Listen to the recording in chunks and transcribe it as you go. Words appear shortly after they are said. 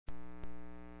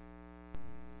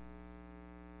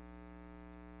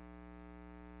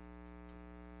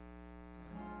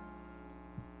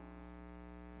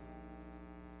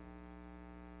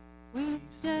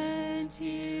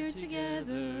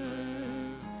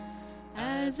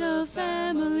As a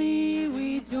family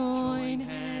we join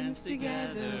hands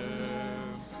together,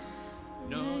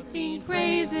 lifting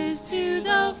praises to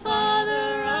the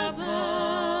Father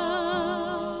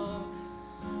above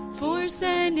for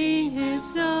sending His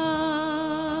Son.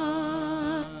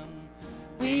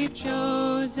 We've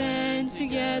chosen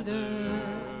together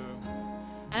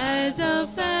as a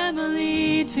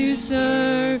family to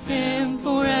serve Him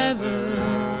forever,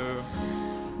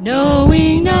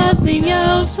 knowing nothing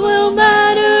else will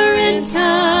matter in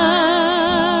time.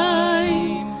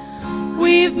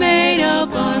 We've made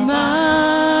up our mind.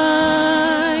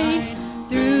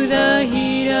 Through the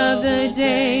heat of the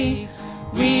day,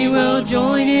 we will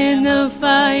join in the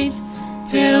fight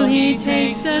till He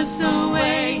takes us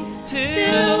away,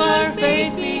 till our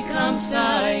faith becomes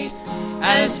sight.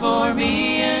 As for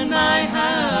me and my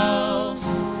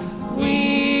house,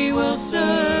 we will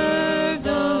serve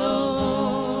the Lord.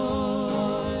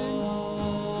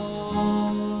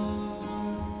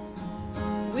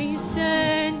 We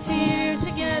stand here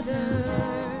together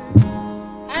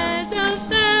as a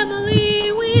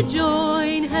family. We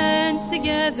join hands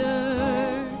together,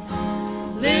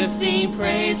 lifting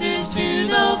praises to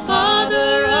the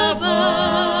Father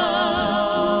above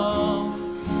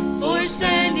for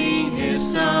sending His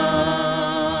Son.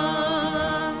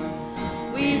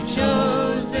 We've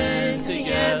chosen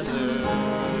together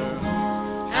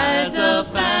as a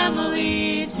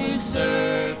family to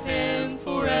serve Him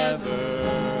forever,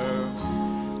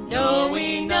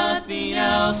 knowing nothing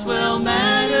else will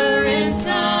matter in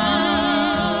time.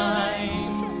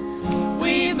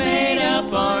 We made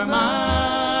up our mind.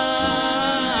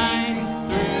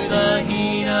 Through the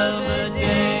heat of the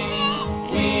day,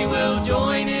 we will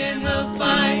join in the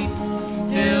fight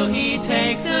till He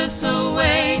takes us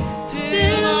away,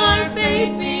 till our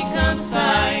faith becomes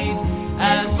sight.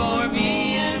 As for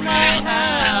me and my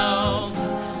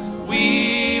house,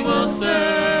 we will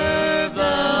serve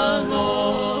the Lord.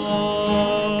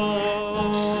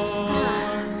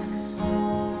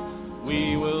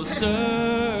 We will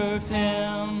serve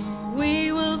Him.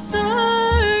 We will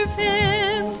serve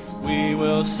Him. We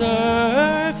will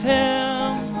serve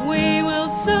Him. We will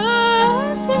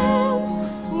serve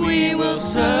Him. We will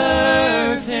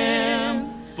serve Him,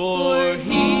 for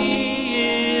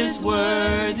He is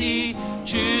worthy.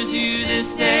 Choose you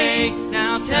this day.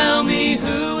 Now tell me,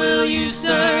 who will you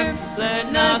serve?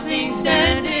 Let nothing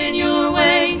stand in your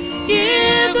way.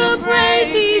 Give the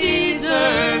praise He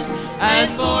deserves.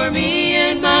 As for me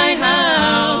and my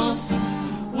house,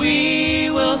 we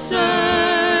will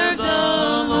serve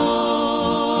the Lord.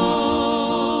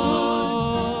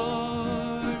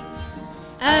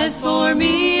 As for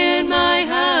me and my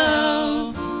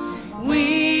house,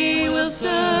 we will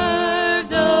serve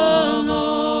the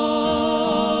Lord.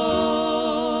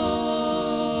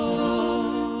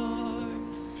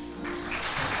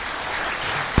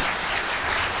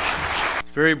 It's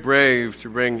very brave to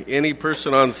bring any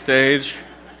person on stage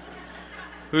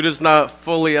who does not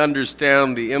fully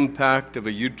understand the impact of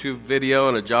a YouTube video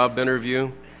and a job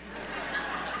interview.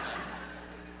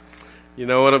 You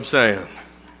know what I'm saying?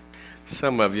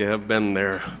 Some of you have been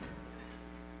there.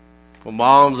 Well,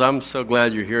 moms, I'm so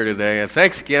glad you're here today. And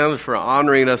thanks again for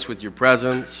honoring us with your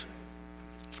presence.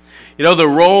 You know, the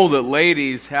role that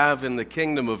ladies have in the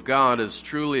kingdom of God is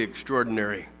truly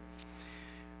extraordinary.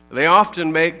 They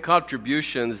often make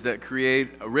contributions that create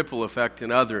a ripple effect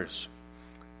in others.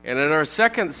 And in our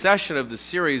second session of the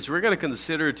series, we're going to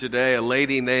consider today a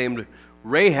lady named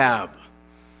Rahab,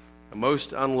 a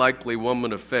most unlikely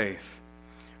woman of faith.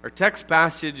 Our text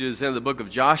passage is in the book of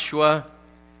Joshua,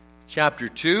 chapter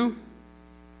 2.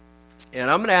 And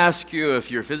I'm going to ask you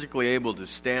if you're physically able to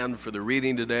stand for the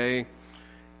reading today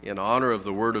in honor of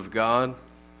the Word of God.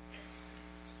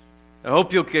 I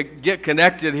hope you'll get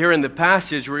connected here in the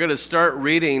passage. We're going to start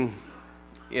reading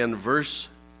in verse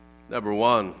number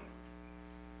 1.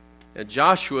 And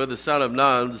Joshua, the son of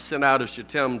Nun, sent out of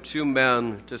Shittim 2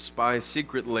 men to spy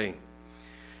secretly,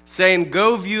 saying,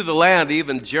 "Go view the land,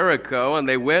 even Jericho." And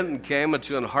they went and came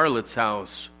unto an harlot's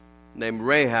house, named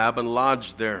Rahab, and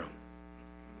lodged there.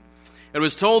 It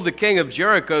was told the king of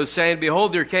Jericho, saying,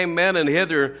 "Behold, there came men in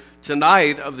hither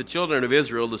tonight of the children of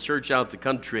Israel to search out the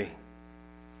country."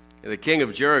 And the king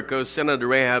of Jericho sent unto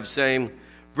Rahab, saying,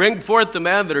 "Bring forth the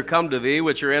men that are come to thee,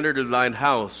 which are entered into thine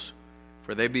house,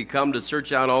 for they be come to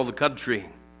search out all the country."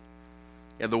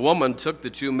 And the woman took the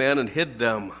 2 men and hid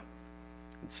them,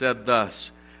 and said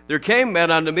thus, "There came men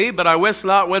unto me, but I wist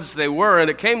not whence they were. And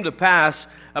it came to pass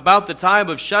about the time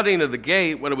of shutting of the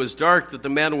gate, when it was dark, that the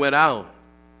men went out.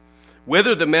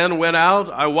 Whither the men went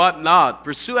out, I wot not.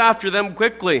 Pursue after them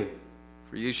quickly,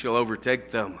 for ye shall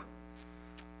overtake them.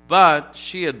 but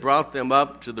she had brought them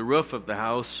up to the roof of the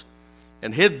house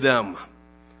and hid them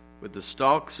with the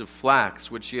stalks of flax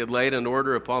which she had laid in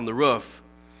order upon the roof.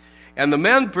 And the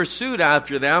men pursued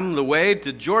after them the way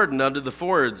to Jordan unto the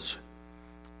fords.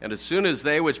 And as soon as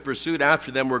they which pursued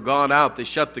after them were gone out, they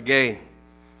shut the gate.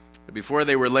 And before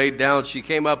they were laid down, she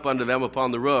came up unto them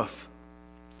upon the roof.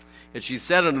 And she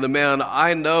said unto the men,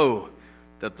 I know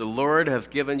that the Lord hath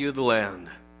given you the land,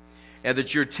 and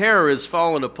that your terror is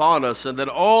fallen upon us, and that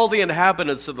all the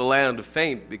inhabitants of the land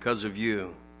faint because of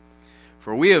you.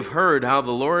 For we have heard how the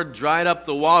Lord dried up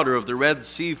the water of the Red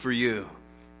Sea for you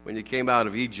when you came out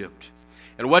of Egypt,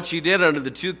 and what ye did unto the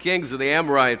two kings of the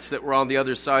Amorites that were on the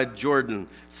other side Jordan,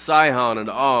 Sihon and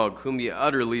Og, whom ye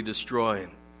utterly destroyed.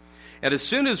 And as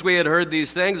soon as we had heard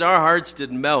these things, our hearts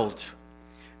did melt.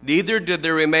 Neither did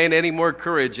there remain any more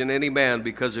courage in any man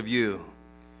because of you.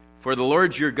 For the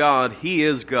Lord your God, he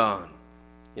is God,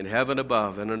 in heaven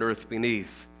above and on earth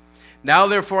beneath. Now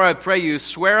therefore I pray you,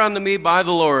 swear unto me by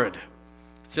the Lord,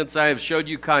 since I have showed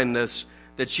you kindness,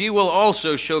 that ye will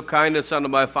also show kindness unto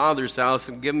my father's house,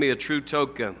 and give me a true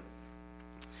token,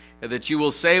 and that ye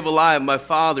will save alive my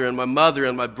father and my mother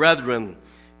and my brethren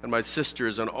and my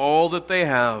sisters and all that they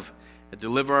have, and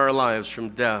deliver our lives from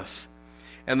death.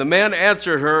 And the men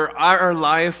answered her, Our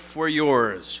life for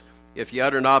yours, if ye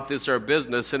utter not this our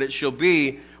business. And it shall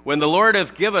be, when the Lord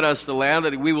hath given us the land,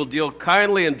 that we will deal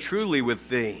kindly and truly with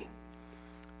thee.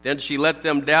 Then she let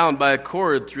them down by a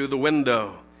cord through the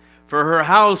window, for her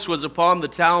house was upon the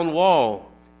town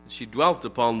wall, and she dwelt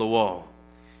upon the wall.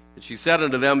 And she said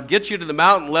unto them, Get you to the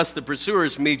mountain, lest the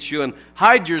pursuers meet you, and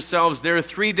hide yourselves there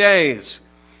 3 days,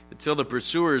 until the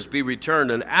pursuers be returned,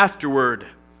 and afterward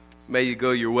may you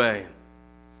go your way.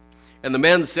 And the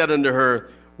men said unto her,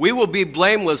 We will be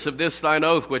blameless of this thine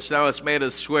oath which thou hast made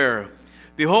us swear.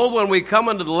 Behold, when we come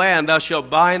unto the land, thou shalt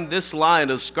bind this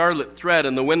line of scarlet thread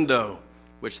in the window,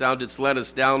 which thou didst let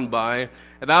us down by,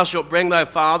 and thou shalt bring thy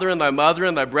father and thy mother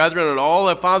and thy brethren and all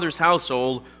thy father's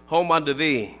household home unto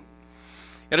thee.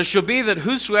 And it shall be that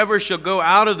whosoever shall go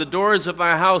out of the doors of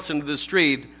thy house into the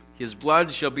street, his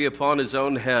blood shall be upon his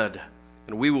own head,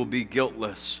 and we will be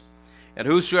guiltless. And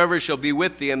whosoever shall be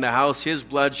with thee in the house, his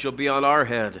blood shall be on our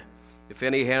head, if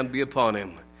any hand be upon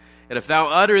him. And if thou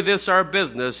utter this our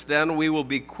business, then we will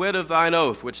be quit of thine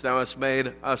oath which thou hast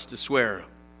made us to swear.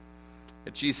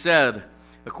 And she said,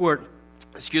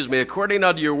 According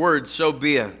unto your word, so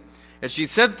be it. And she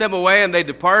sent them away, and they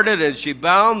departed, and she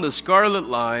bound the scarlet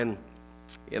line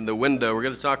in the window. We're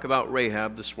going to talk about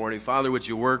Rahab this morning. Father, would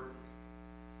you work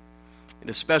in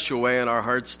a special way in our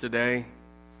hearts today?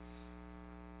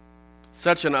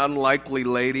 Such an unlikely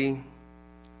lady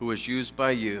who was used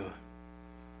by you.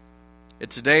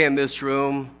 And today in this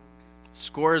room,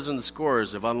 scores and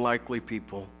scores of unlikely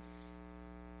people.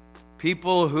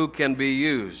 People who can be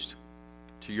used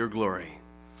to your glory.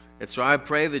 And so I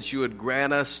pray that you would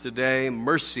grant us today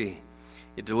mercy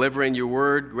in delivering your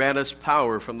word. Grant us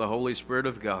power from the Holy Spirit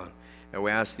of God. And we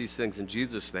ask these things in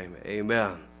Jesus' name.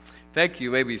 Amen. Thank you.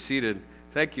 You may be seated.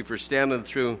 Thank you for standing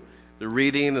through the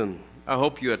reading, and I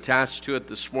hope you attached to it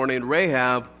this morning.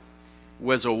 Rahab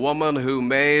was a woman who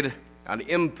made an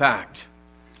impact.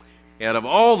 And of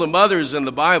all the mothers in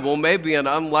the Bible, maybe an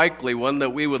unlikely one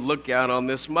that we would look at on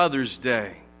this Mother's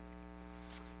Day.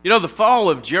 You know, the fall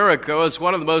of Jericho is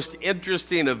one of the most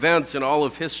interesting events in all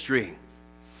of history.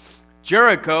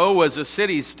 Jericho was a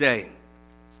city-state.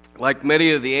 Like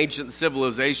many of the ancient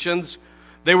civilizations,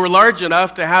 they were large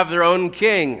enough to have their own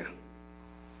king.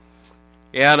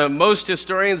 And most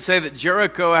historians say that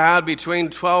Jericho had between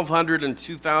 1,200 and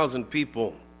 2,000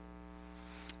 people.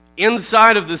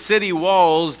 Inside of the city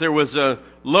walls, there was a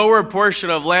lower portion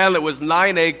of land that was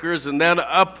 9 acres, and then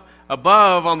up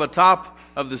above on the top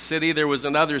of the city, there was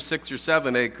another 6 or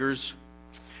 7 acres.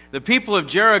 The people of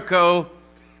Jericho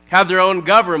had their own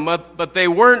government, but they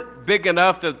weren't big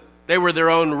enough that they were their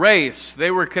own race.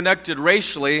 They were connected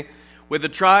racially with a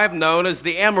tribe known as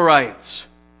the Amorites.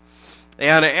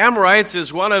 And the Amorites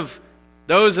is one of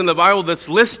those in the Bible that's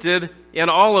listed in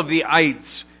all of the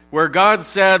ites, where God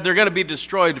said they're going to be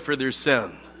destroyed for their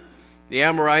sin. The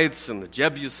Amorites and the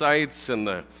Jebusites and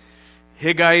the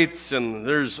Higgites, and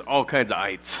there's all kinds of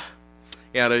ites.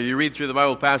 And if you read through the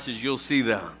Bible passage, you'll see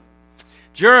that.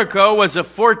 Jericho was a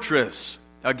fortress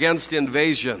against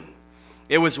invasion.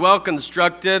 It was well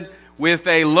constructed with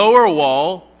a lower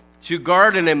wall to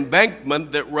guard an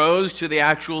embankment that rose to the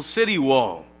actual city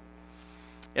wall.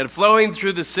 And flowing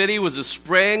through the city was a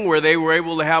spring where they were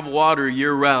able to have water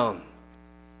year-round.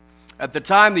 At the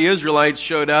time the Israelites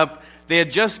showed up, they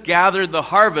had just gathered the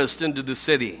harvest into the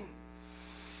city.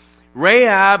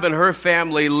 Rahab and her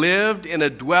family lived in a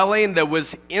dwelling that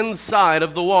was inside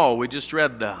of the wall. We just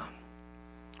read that.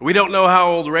 We don't know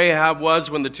how old Rahab was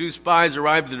when the two spies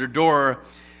arrived at her door,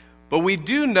 but we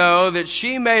do know that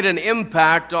she made an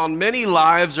impact on many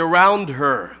lives around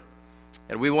her.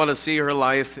 And we want to see her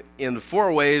life in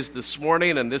 4 ways this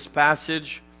morning in this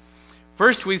passage.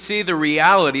 First, we see the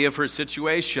reality of her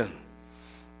situation.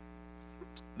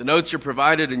 The notes are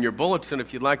provided in your bulletin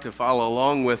if you'd like to follow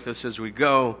along with us as we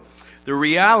go. The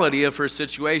reality of her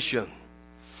situation.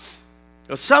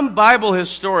 Now, some Bible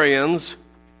historians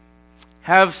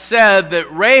have said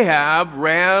that Rahab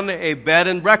ran a bed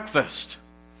and breakfast,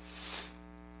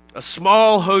 a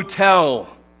small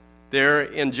hotel there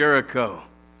in Jericho.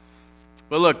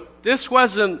 But look, this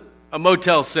wasn't a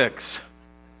Motel 6,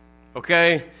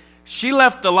 okay? She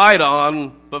left the light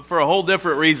on, but for a whole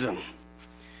different reason.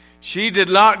 She did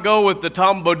not go with the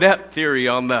Tom Bodett theory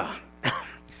on that.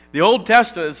 The Old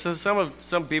Testament says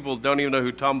some people don't even know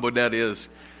who Tom Bodett is,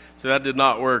 so that did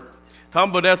not work.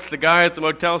 Tom Bodett's the guy at the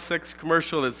Motel 6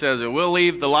 commercial that says, "And we'll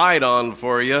leave the light on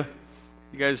for you."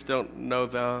 You guys don't know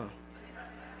that?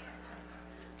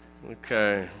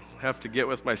 Okay, I'll have to get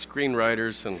with my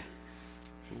screenwriters and...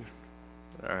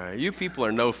 All right, you people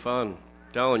are no fun,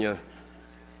 I'm telling you.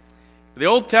 The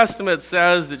Old Testament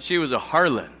says that she was a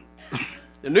harlot.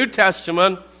 The New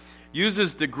Testament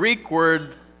uses the Greek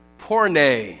word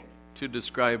porne to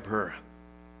describe her.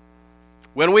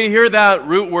 When we hear that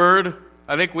root word,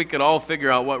 I think we can all figure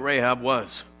out what Rahab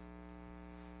was.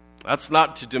 That's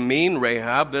not to demean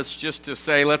Rahab. That's just to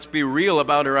say, let's be real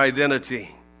about her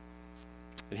identity.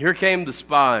 And here came the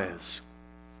spies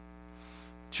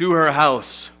to her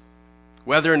house,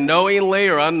 whether knowingly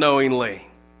or unknowingly.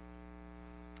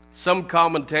 Some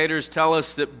commentators tell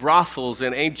us that brothels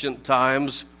in ancient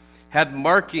times had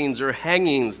markings or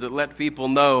hangings that let people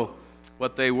know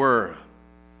what they were.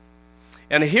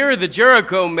 And here the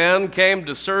Jericho men came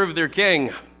to serve their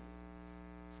king.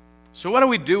 So what do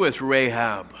we do with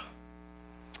Rahab?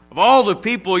 Of all the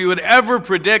people you would ever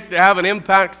predict to have an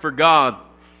impact for God,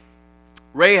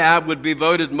 Rahab would be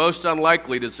voted most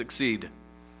unlikely to succeed.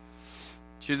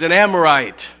 She's an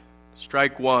Amorite,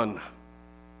 strike 1.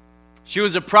 She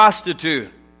was a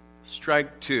prostitute,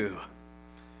 strike 2.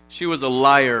 She was a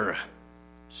liar,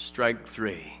 strike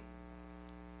 3.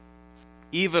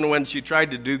 Even when she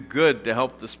tried to do good to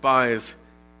help the spies,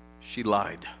 she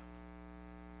lied.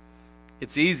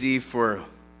 It's easy for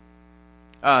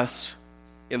us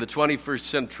in the 21st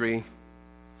century,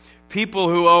 people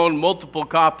who own multiple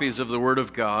copies of the Word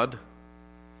of God,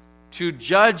 to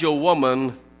judge a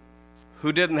woman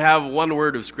who didn't have one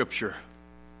word of Scripture,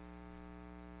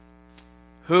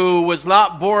 who was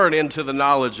not born into the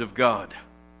knowledge of God.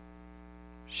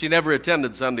 She never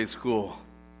attended Sunday school.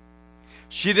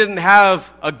 She didn't have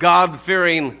a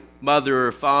God-fearing mother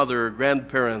or father or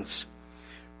grandparents.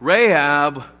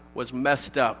 Rahab was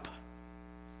messed up.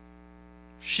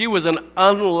 She was an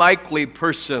unlikely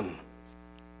person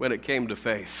when it came to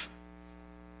faith.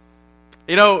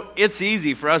 You know, it's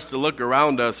easy for us to look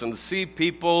around us and see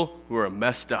people who are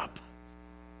messed up.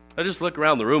 I just look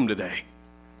around the room today.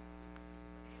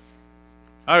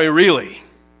 I mean, really,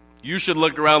 you should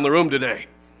look around the room today.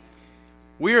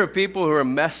 We are people who are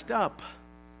messed up.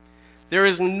 There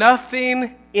is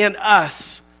nothing in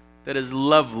us that is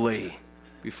lovely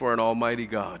before an almighty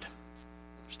God.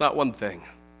 There's not one thing.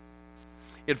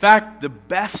 In fact, the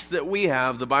best that we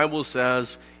have, the Bible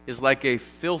says, is like a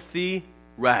filthy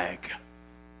rag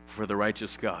for the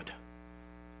righteous God.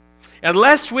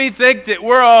 Unless we think that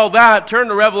we're all that, turn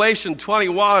to Revelation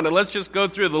 21 and let's just go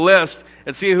through the list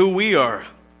and see who we are.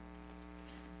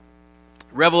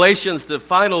 Revelation's the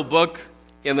final book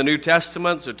in the New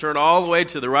Testament, so turn all the way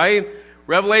to the right.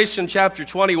 Revelation chapter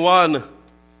 21.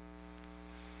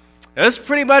 This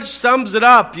pretty much sums it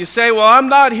up. You say, well, I'm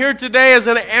not here today as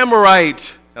an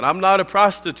Amorite, and I'm not a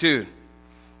prostitute.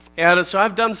 And so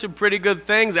I've done some pretty good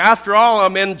things. After all,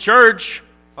 I'm in church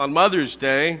on Mother's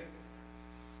Day.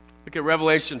 Look at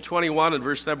Revelation 21 and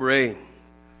verse number 8.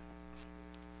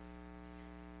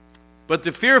 But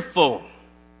the fearful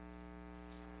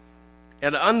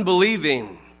and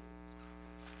unbelieving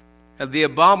and the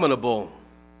abominable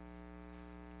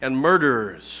and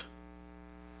murderers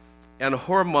and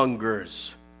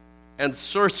whoremongers and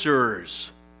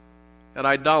sorcerers and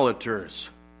idolaters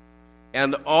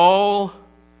and all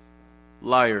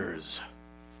liars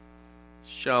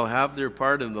shall have their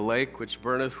part in the lake which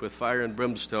burneth with fire and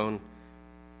brimstone,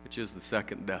 which is the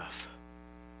second death.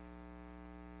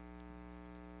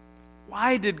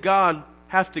 Why did God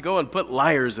have to go and put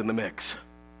liars in the mix?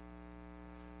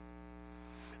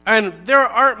 And there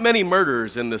aren't many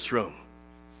murderers in this room.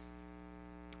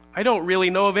 I don't really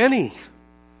know of any.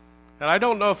 And I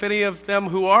don't know if any of them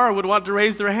who are would want to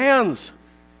raise their hands.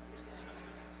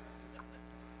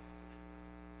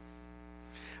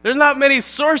 There's not many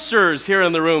sorcerers here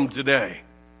in the room today.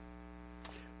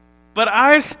 But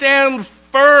I stand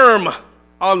firm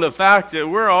on the fact that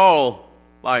we're all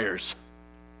liars.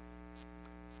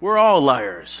 We're all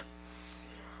liars.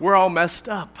 We're all messed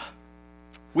up.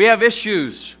 We have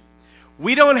issues.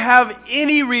 We don't have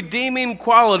any redeeming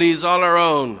qualities on our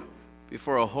own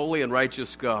before a holy and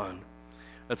righteous God.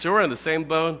 That's why we're in the same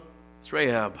boat as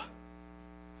Rahab.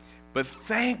 But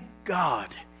thank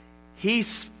God, he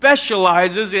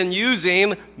specializes in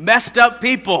using messed up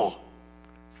people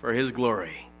for his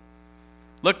glory.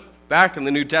 Look back in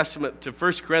the New Testament to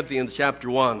 1 Corinthians chapter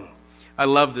 1. I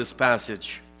love this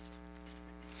passage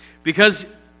because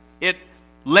it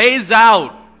lays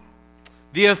out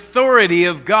the authority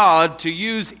of God to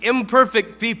use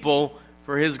imperfect people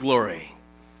for his glory.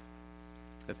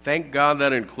 And thank God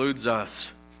that includes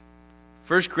us.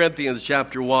 1 Corinthians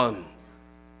chapter 1.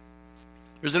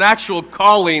 There's an actual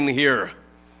calling here.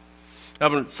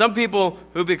 Some people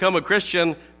who become a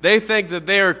Christian, they think that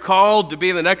they are called to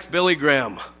be the next Billy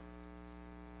Graham.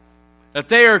 That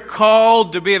they are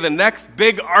called to be the next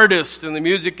big artist in the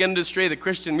music industry, the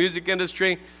Christian music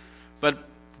industry. But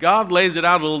God lays it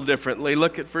out a little differently.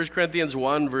 Look at 1 Corinthians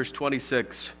 1, verse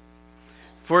 26.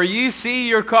 For ye see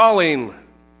your calling,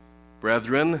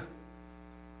 brethren.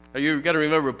 Now you've got to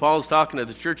remember, Paul's talking to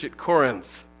the church at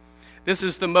Corinth. This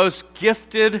is the most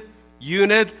gifted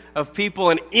unit of people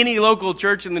in any local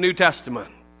church in the New Testament.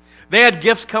 They had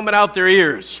gifts coming out their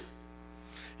ears.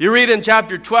 You read in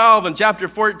chapter 12 and chapter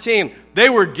 14, they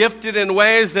were gifted in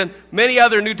ways that many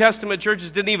other New Testament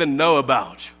churches didn't even know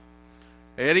about.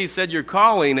 And he said, your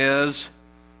calling is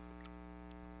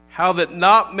how that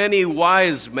not many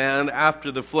wise men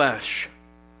after the flesh,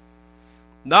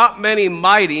 not many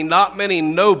mighty, not many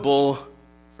noble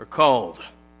are called.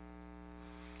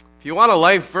 If you want a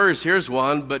life verse, here's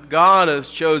one. But God has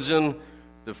chosen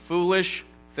the foolish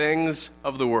things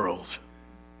of the world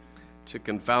to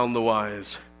confound the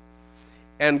wise.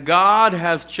 And God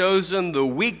hath chosen the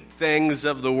weak things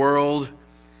of the world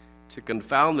to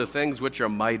confound the things which are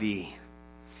mighty,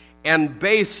 and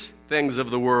base things of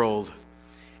the world,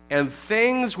 and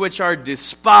things which are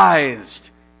despised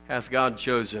hath God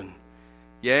chosen,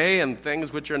 yea, and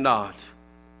things which are not,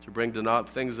 to bring to naught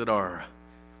things that are,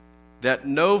 that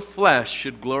no flesh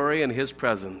should glory in his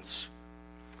presence.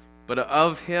 But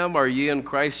of him are ye in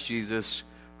Christ Jesus,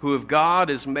 who of God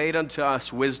is made unto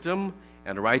us wisdom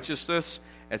and righteousness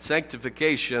and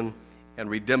sanctification and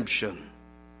redemption.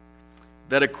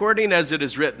 That according as it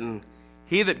is written,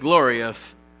 he that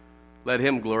glorieth, let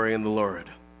him glory in the Lord.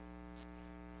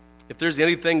 If there's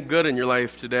anything good in your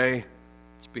life today,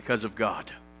 it's because of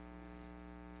God.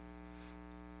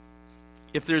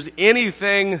 If there's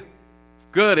anything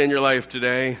good in your life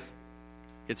today,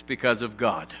 it's because of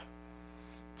God.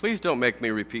 Please don't make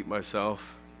me repeat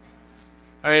myself.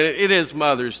 I mean, it is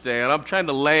Mother's Day, and I'm trying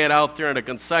to lay it out there in a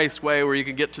concise way where you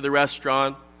can get to the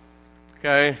restaurant.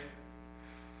 Okay?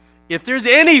 If there's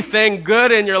anything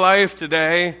good in your life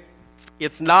today,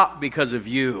 it's not because of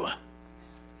you.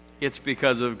 It's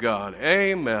because of God.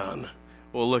 Amen.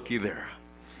 Well, looky there.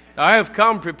 I have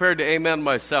come prepared to amen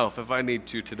myself if I need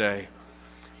to today.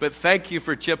 But thank you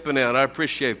for chipping in. I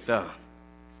appreciate that.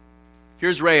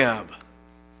 Here's Rahab.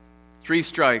 3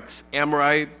 strikes.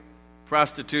 Amorite,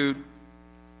 prostitute,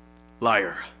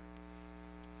 liar.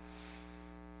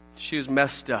 She was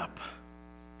messed up.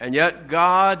 And yet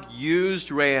God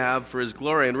used Rahab for his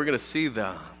glory, and we're going to see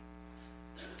that.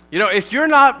 You know, if you're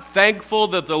not thankful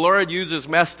that the Lord uses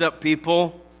messed up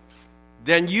people,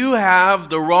 then you have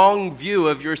the wrong view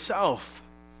of yourself.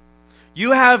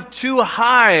 You have too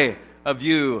high a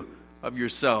view of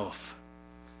yourself.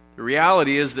 The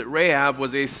reality is that Rahab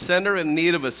was a sinner in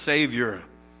need of a Savior,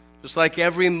 just like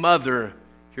every mother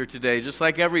here today, just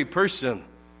like every person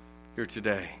here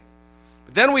today.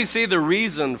 But then we see the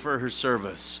reason for her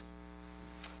service.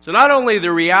 So not only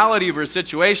the reality of her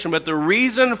situation, but the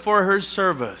reason for her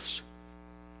service.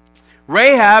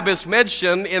 Rahab is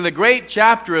mentioned in the great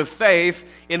chapter of faith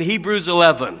in Hebrews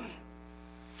 11. It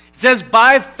says,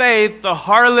 by faith the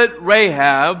harlot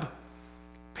Rahab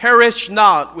perished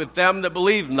not with them that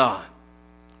believed not,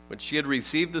 when she had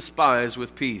received the spies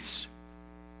with peace.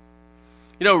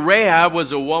 You know, Rahab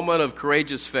was a woman of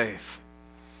courageous faith.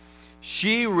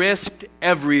 She risked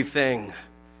everything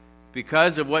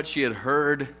because of what she had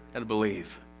heard and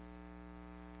believed.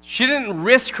 She didn't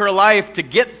risk her life to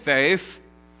get faith.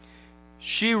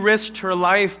 She risked her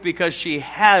life because she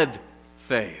had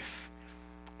faith.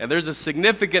 And there's a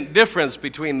significant difference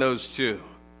between those two.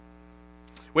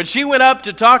 When she went up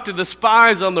to talk to the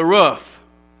spies on the roof,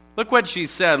 look what she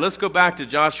said. Let's go back to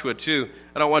Joshua 2.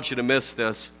 I don't want you to miss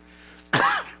this.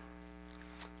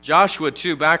 Joshua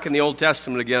 2, back in the Old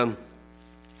Testament again.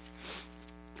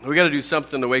 We got to do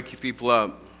something to wake you people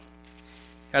up.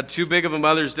 Had too big of a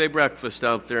Mother's Day breakfast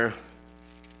out there.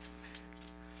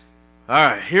 All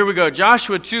right, here we go.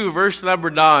 Joshua 2, verse number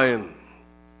 9.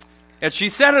 And she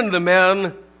said unto the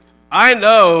men, I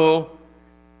know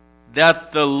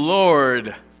that the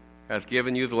Lord hath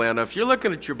given you the land. Now, if you're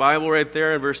looking at your Bible right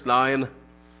there in verse 9,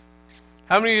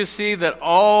 how many of you see that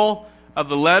all of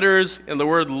the letters in the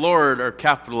word Lord are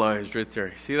capitalized right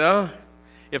there? See that?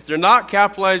 If they're not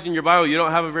capitalized in your Bible, you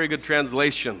don't have a very good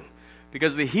translation.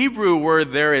 Because the Hebrew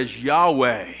word there is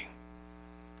Yahweh.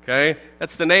 Okay?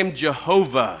 That's the name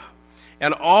Jehovah.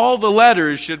 And all the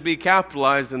letters should be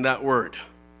capitalized in that word.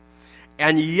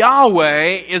 And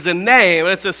Yahweh is a name,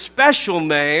 and it's a special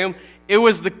name. It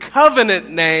was the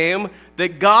covenant name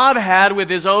that God had with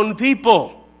his own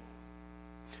people.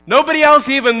 Nobody else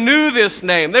even knew this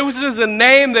name. This was a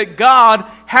name that God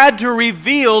had to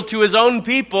reveal to his own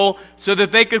people so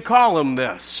that they could call him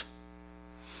this.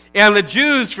 And the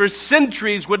Jews for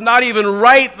centuries would not even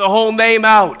write the whole name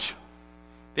out.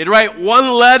 They'd write one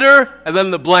letter and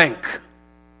then the blank.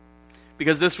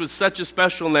 Because this was such a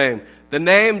special name. The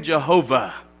name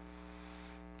Jehovah.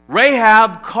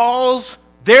 Rahab calls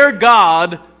their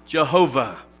God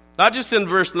Jehovah. Not just in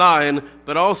verse 9,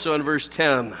 but also in verse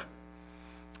 10.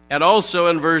 And also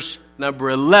in verse number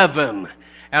 11.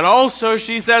 And also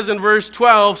she says in verse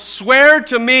 12, swear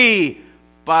to me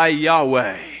by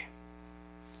Yahweh.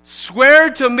 Swear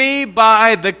to me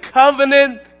by the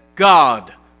covenant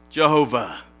God,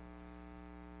 Jehovah,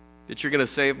 that you're going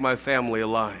to save my family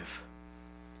alive.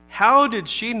 How did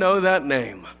she know that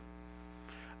name?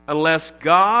 Unless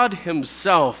God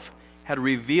himself had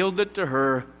revealed it to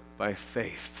her by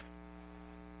faith.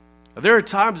 Now, there are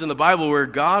times in the Bible where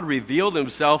God revealed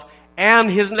himself and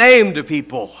his name to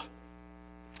people.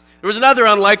 There was another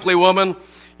unlikely woman.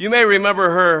 You may remember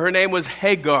her. Her name was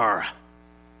Hagar.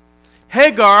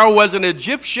 Hagar was an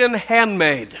Egyptian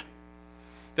handmaid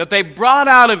that they brought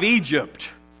out of Egypt.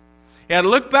 And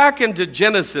look back into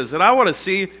Genesis, and I want to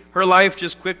see her life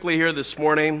just quickly here this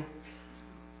morning.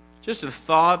 Just a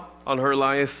thought on her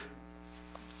life.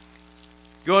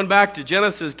 Going back to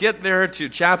Genesis, get there to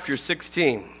chapter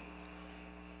 16.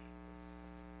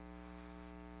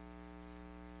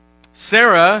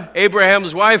 Sarah,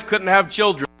 Abraham's wife, couldn't have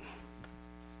children.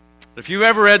 If you've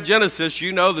ever read Genesis,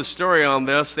 you know the story on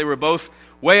this. They were both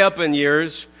way up in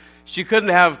years. She couldn't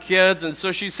have kids, and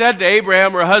so she said to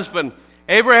Abraham, her husband,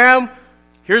 Abraham,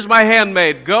 here's my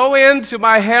handmaid. Go in to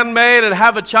my handmaid and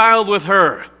have a child with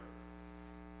her.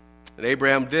 And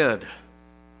Abraham did. The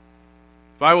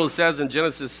Bible says in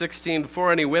Genesis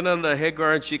 16:4, and he went unto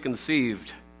Hagar, and she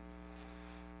conceived.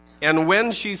 And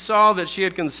when she saw that she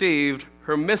had conceived,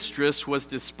 her mistress was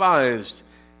despised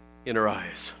in her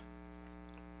eyes.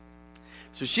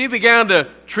 So she began to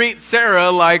treat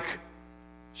Sarah like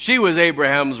she was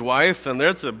Abraham's wife, and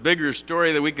that's a bigger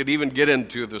story that we could even get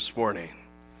into this morning.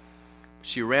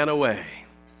 She ran away.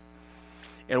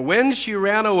 And when she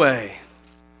ran away,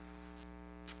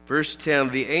 verse 10,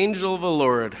 the angel of the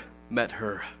Lord met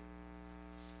her.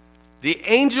 The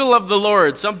angel of the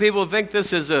Lord. Some people think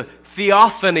this is a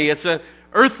theophany. It's an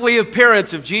earthly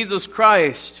appearance of Jesus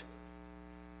Christ.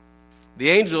 The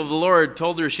angel of the Lord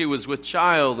told her she was with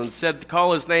child and said to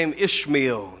call his name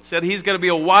Ishmael. Said he's going to be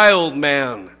a wild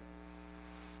man.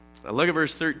 Now look at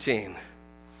verse 13.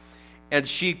 And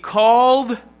she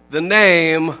called the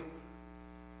name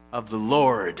of the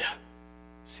Lord.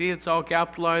 See, it's all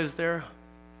capitalized there.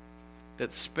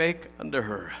 That spake unto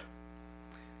her.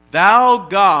 Thou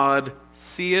God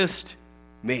seest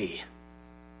me.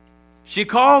 She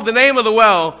called the name of the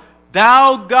well,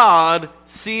 Thou God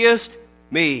seest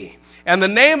me. And the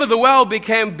name of the well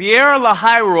became Beer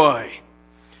Lahairoi,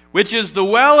 which is the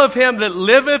well of him that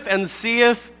liveth and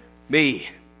seeth me.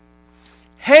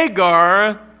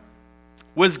 Hagar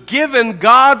was given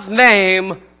God's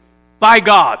name by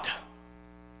God,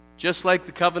 just like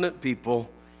the covenant people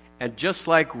and just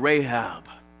like Rahab.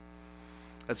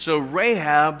 And so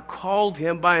Rahab called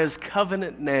him by his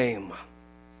covenant name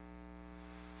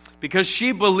because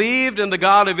she believed in the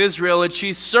God of Israel and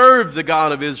she served the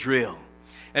God of Israel.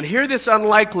 And here this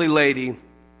unlikely lady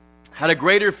had a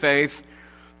greater faith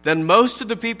than most of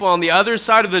the people on the other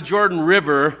side of the Jordan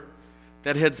River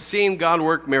that had seen God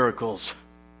work miracles.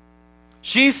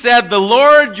 She said, the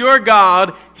Lord your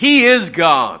God, he is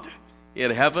God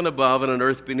in heaven above and on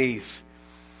earth beneath.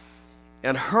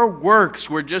 And her works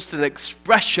were just an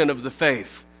expression of the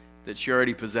faith that she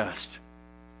already possessed.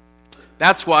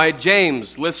 That's why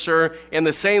James lists her in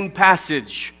the same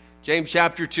passage, James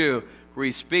chapter 2, where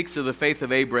he speaks of the faith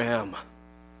of Abraham.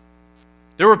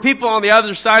 There were people on the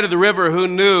other side of the river who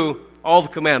knew all the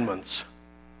commandments.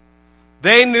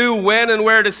 They knew when and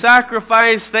where to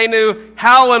sacrifice. They knew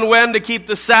how and when to keep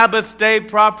the Sabbath day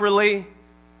properly.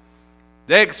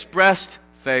 They expressed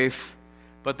faith,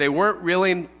 but they weren't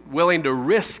really willing to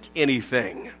risk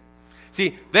anything.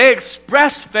 See, they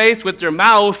expressed faith with their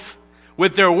mouth,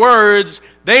 with their words.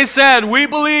 They said, "We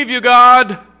believe you,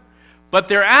 God." But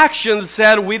their actions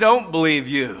said, "We don't believe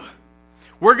you.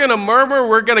 We're going to murmur,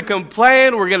 we're going to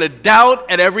complain, we're going to doubt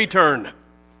at every turn."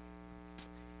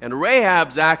 And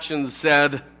Rahab's actions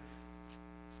said,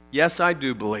 "Yes, I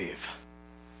do believe."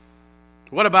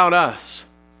 What about us?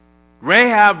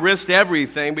 Rahab risked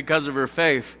everything because of her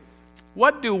faith.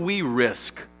 What do we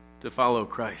risk to follow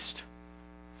Christ?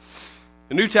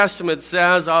 The New Testament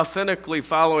says authentically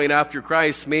following after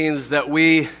Christ means that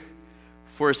we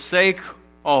forsake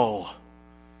all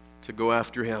to go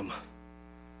after Him.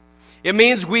 It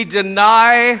means we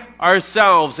deny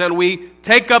ourselves and we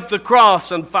take up the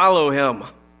cross and follow Him.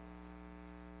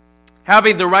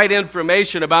 Having the right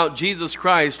information about Jesus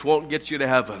Christ won't get you to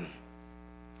heaven.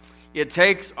 It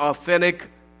takes authentic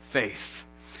faith.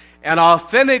 And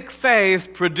authentic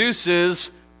faith produces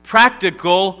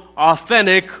practical,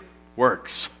 authentic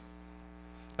works.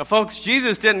 Now, folks,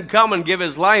 Jesus didn't come and give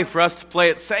His life for us to play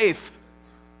it safe.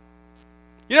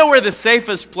 You know where the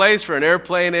safest place for an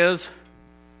airplane is?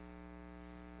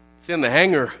 It's in the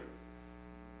hangar.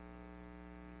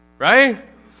 Right?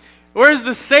 Where's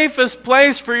the safest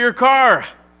place for your car?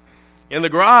 In the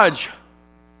garage.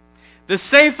 The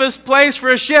safest place for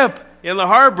a ship? In the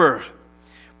harbor.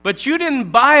 But you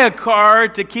didn't buy a car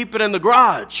to keep it in the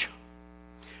garage.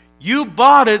 You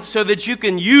bought it so that you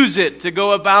can use it to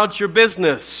go about your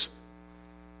business.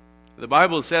 The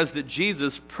Bible says that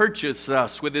Jesus purchased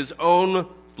us with His own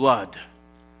blood.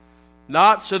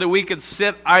 Not so that we could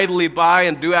sit idly by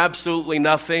and do absolutely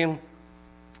nothing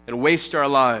and waste our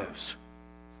lives.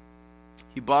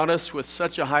 He bought us with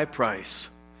such a high price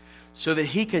so that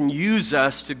He can use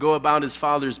us to go about His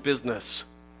Father's business.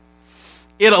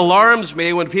 It alarms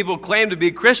me when people claim to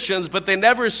be Christians, but they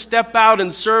never step out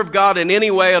and serve God in any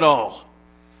way at all.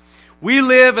 We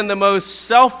live in the most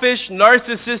selfish,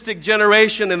 narcissistic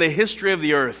generation in the history of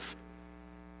the earth.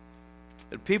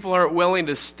 And people aren't willing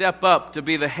to step up to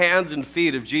be the hands and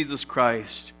feet of Jesus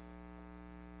Christ.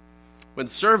 When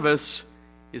service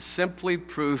is simply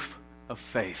proof of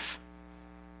faith.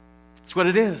 That's what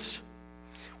it is.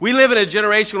 We live in a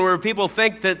generation where people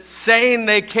think that saying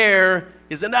they care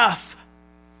is enough.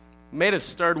 It may have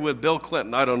started with Bill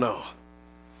Clinton, I don't know.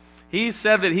 He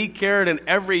said that he cared, and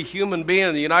every human being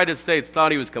in the United States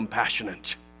thought he was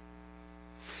compassionate.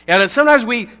 And sometimes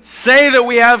we say that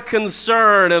we have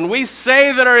concern, and we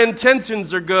say that our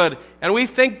intentions are good, and we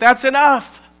think that's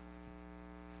enough.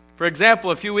 For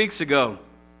example, a few weeks ago,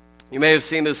 you may have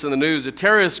seen this in the news, a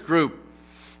terrorist group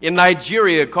in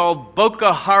Nigeria called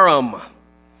Boko Haram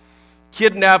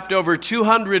kidnapped over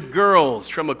 200 girls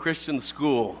from a Christian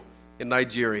school in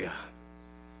Nigeria.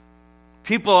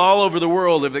 People all over the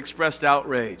world have expressed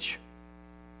outrage.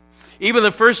 Even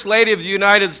the First Lady of the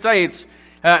United States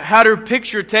had her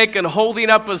picture taken holding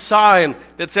up a sign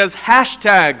that says,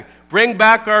 hashtag, bring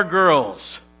back our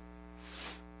girls.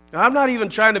 Now, I'm not even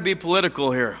trying to be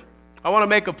political here. I want to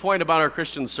make a point about our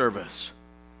Christian service.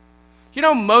 You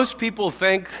know, most people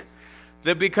think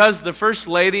that because the First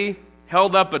Lady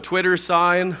held up a Twitter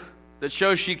sign that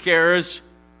shows she cares,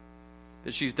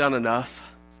 that she's done enough.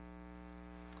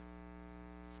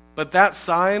 But that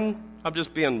sign, I'm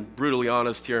just being brutally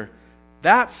honest here,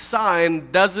 that sign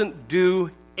doesn't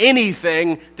do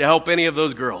anything to help any of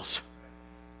those girls.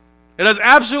 It does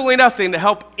absolutely nothing to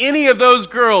help any of those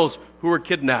girls who were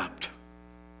kidnapped.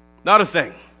 Not a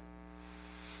thing.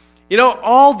 You know,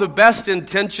 all the best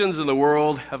intentions in the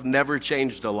world have never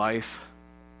changed a life.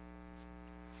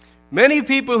 Many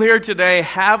people here today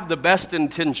have the best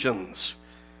intentions,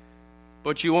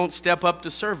 but you won't step up to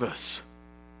service.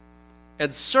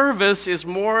 And service is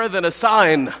more than a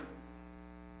sign.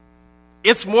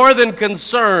 It's more than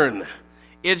concern.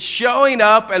 It's showing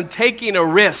up and taking a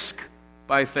risk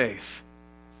by faith.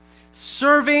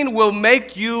 Serving will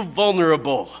make you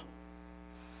vulnerable.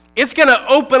 It's going to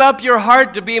open up your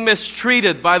heart to be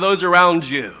mistreated by those around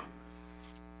you.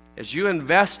 As you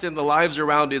invest in the lives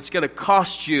around you, it's going to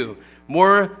cost you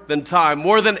more than time,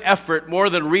 more than effort, more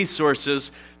than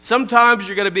resources. Sometimes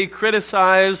you're going to be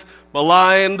criticized,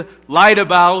 maligned, lied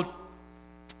about,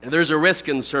 and there's a risk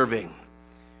in serving.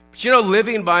 But you know,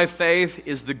 living by faith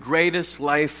is the greatest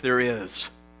life there is.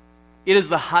 It is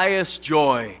the highest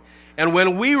joy. And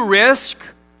when we risk,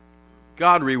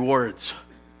 God rewards.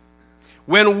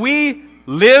 When we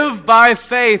live by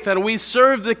faith and we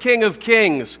serve the King of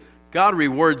Kings, God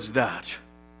rewards that.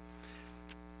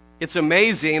 It's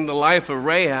amazing, the life of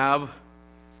Rahab.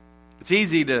 It's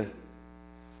easy to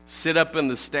sit up in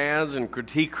the stands and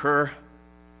critique her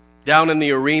down in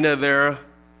the arena there.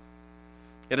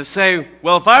 And to say,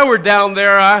 well, if I were down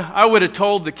there, I would have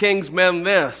told the king's men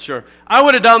this, or I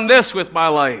would have done this with my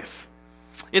life.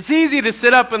 It's easy to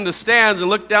sit up in the stands and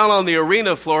look down on the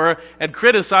arena floor and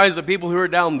criticize the people who are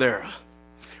down there.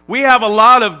 We have a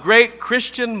lot of great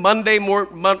Christian Monday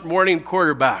morning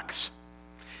quarterbacks.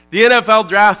 The NFL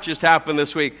draft just happened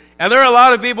this week, and there are a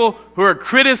lot of people who are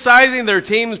criticizing their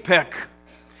team's pick.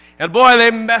 And boy, they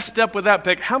messed up with that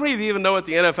pick. How many of you even know what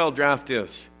the NFL draft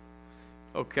is?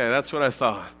 Okay, that's what I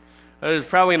thought. That is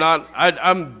probably not.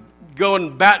 I'm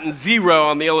going batting zero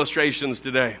on the illustrations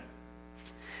today.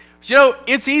 But you know,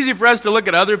 it's easy for us to look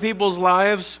at other people's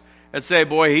lives and say,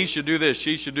 boy, he should do this,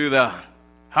 she should do that.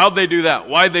 How'd they do that?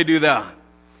 Why'd they do that?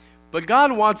 But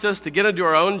God wants us to get into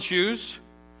our own shoes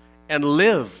and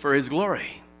live for his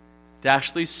glory, to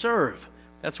actually serve.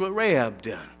 That's what Rahab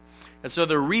did. And so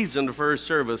the reason for her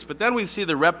service. But then we see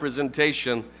the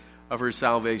representation of her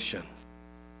salvation.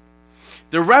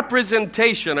 The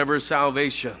representation of her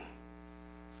salvation.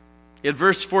 In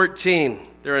verse 14,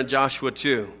 there in Joshua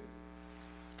 2,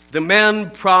 the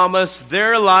men promised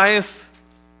their lives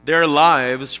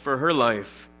for her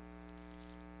life.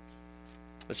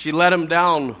 But she let him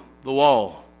down the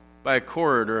wall by a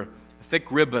cord or a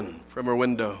thick ribbon from her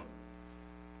window.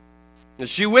 And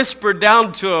she whispered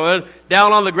down to him,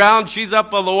 down on the ground, she's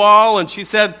up on the wall, and she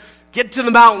said, get to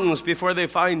the mountains before they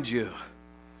find you.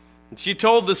 And she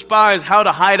told the spies how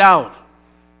to hide out.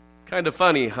 Kind of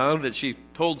funny, huh, that she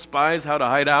told spies how to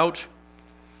hide out?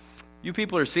 You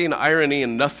people are seeing irony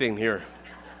in nothing here.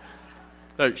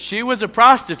 She was a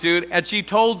prostitute, and she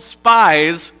told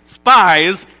spies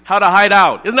how to hide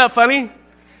out. Isn't that funny?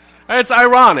 It's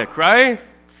ironic, right?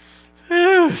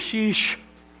 Sheesh.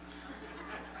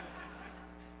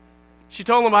 She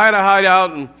told them how to hide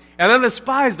out, and then the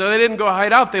spies, though, they didn't go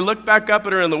hide out. They looked back up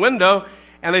at her in the window,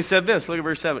 and they said this. Look at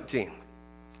verse 17,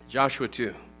 Joshua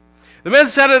 2. The men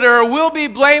said unto her, we'll be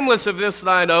blameless of this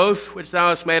thine oath, which thou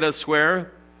hast made us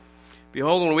swear.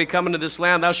 Behold, when we come into this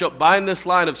land, thou shalt bind this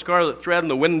line of scarlet thread in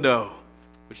the window,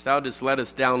 which thou didst let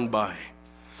us down by.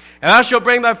 And thou shalt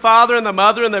bring thy father and thy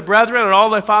mother and thy brethren and all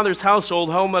thy father's household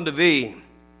home unto thee.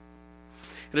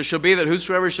 And it shall be that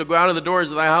whosoever shall go out of the doors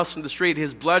of thy house from the street,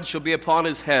 his blood shall be upon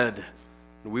his head,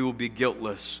 and we will be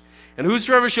guiltless. And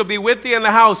whosoever shall be with thee in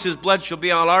the house, his blood shall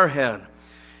be on our head,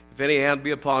 if any hand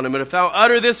be upon him. And if thou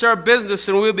utter this our business,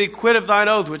 then we will be quit of thine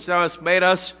oath, which thou hast made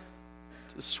us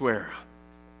to swear.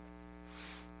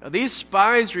 Now, these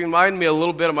spies remind me a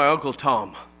little bit of my Uncle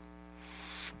Tom.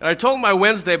 And I told my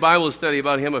Wednesday Bible study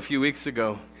about him a few weeks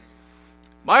ago.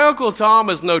 My Uncle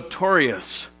Tom is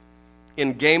notorious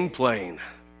in game playing.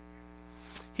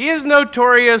 He is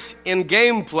notorious in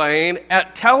game playing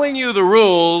at telling you the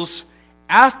rules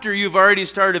after you've already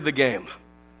started the game.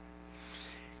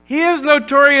 He is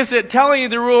notorious at telling you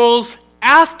the rules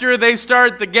after they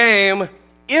start the game,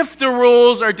 if the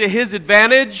rules are to his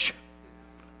advantage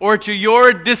or to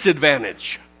your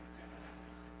disadvantage.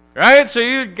 Right? So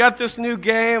you got this new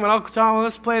game, and Uncle Tom,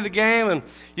 let's play the game, and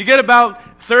you get about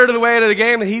a third of the way to the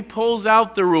game, and he pulls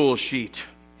out the rule sheet.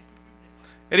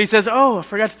 And he says, oh, I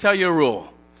forgot to tell you a rule.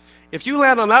 If you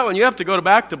land on that one, you have to go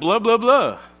back to blah, blah,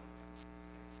 blah.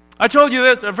 I told you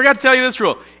this, I forgot to tell you this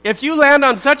rule. If you land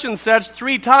on such and such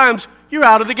 3 times, you're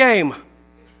out of the game.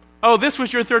 Oh, this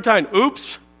was your 3rd time.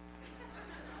 Oops.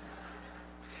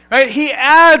 Right? He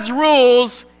adds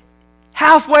rules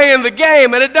halfway in the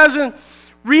game, and it doesn't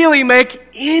really make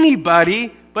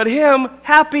anybody but him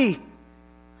happy.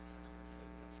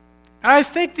 And I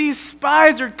think these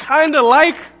spies are kind of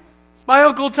like my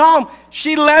Uncle Tom.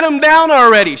 She let him down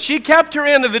already. She kept her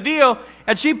end of the deal,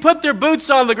 and she put their boots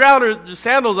on the ground, or their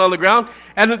sandals on the ground,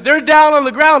 and they're down on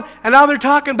the ground, and now they're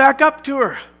talking back up to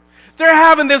her. They're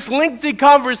having this lengthy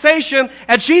conversation,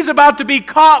 and she's about to be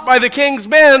caught by the king's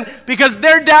men because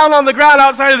they're down on the ground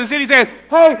outside of the city saying,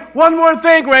 hey, one more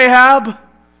thing, Rahab.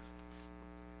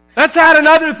 Let's add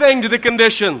another thing to the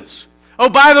conditions. Oh,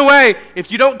 by the way,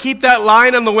 if you don't keep that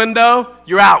line in the window,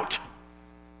 you're out.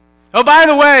 Oh, by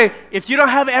the way, if you don't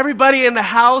have everybody in the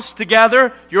house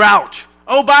together, you're out.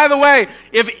 Oh, by the way,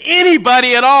 if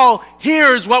anybody at all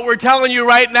hears what we're telling you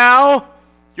right now,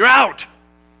 you're out.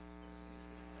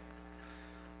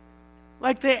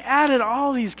 Like they added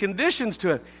all these conditions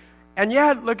to it. And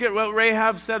yet, look at what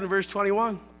Rahab said in verse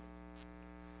 21.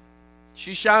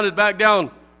 She shouted back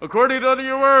down, According unto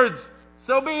your words,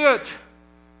 so be it.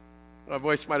 My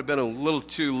voice might have been a little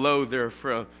too low there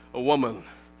for a woman.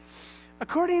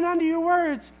 According unto your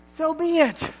words, so be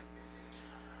it.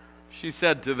 She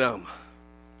said to them.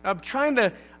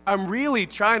 I'm really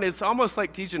trying to, it's almost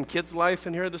like teaching kids life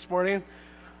in here this morning.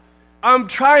 I'm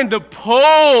trying to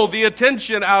pull the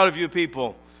attention out of you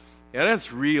people. And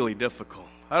it's really difficult.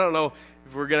 I don't know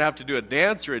if we're going to have to do a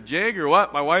dance or a jig or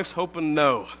what. My wife's hoping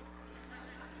no.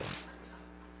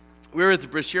 We were at the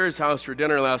Brashears' house for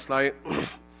dinner last night,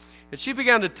 and she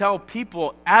began to tell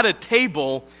people at a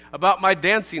table about my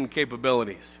dancing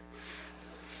capabilities.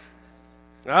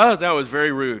 I thought that was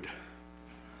very rude.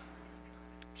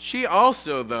 She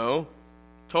also, though,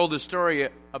 told a story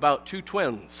about two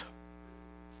twins.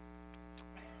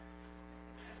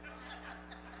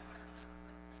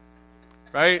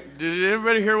 Right? Did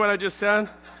everybody hear what I just said?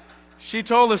 She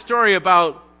told a story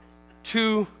about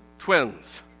two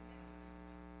twins.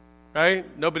 Right?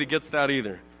 Nobody gets that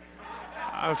either.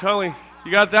 I'm telling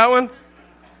you got that one?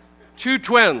 Two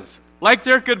twins. Like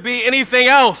there could be anything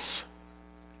else.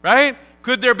 Right?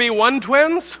 Could there be one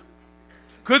twins?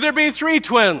 Could there be three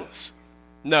twins?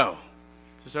 No.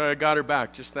 So I got her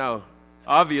back just now.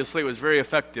 Obviously, it was very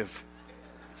effective.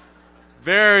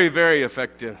 Very, very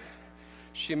effective.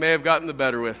 She may have gotten the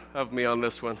better of me on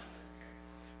this one.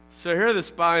 So here the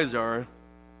spies are.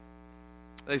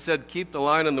 They said, keep the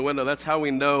line in the window. That's how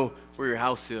we know where your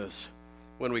house is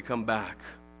when we come back.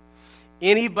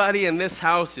 Anybody in this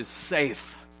house is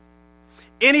safe.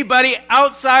 Anybody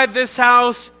outside this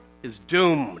house is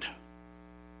doomed.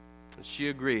 And she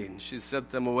agreed. And she sent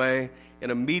them away.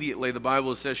 And immediately, the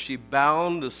Bible says, she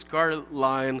bound the scarlet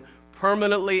line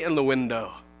permanently in the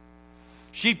window.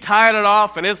 She tied it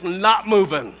off, and it's not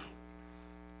moving.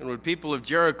 And when people of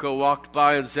Jericho walked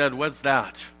by and said, what's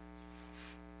that?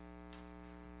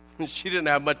 And she didn't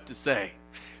have much to say,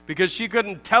 because she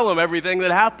couldn't tell them everything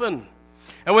that happened.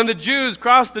 And when the Jews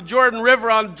crossed the Jordan River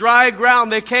on dry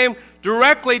ground, they came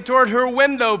directly toward her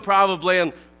window probably,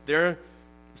 and there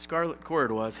the scarlet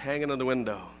cord was hanging in the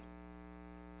window.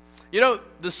 You know,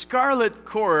 the scarlet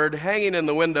cord hanging in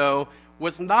the window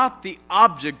was not the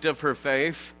object of her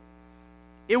faith.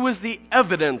 It was the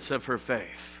evidence of her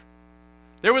faith.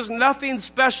 There was nothing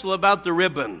special about the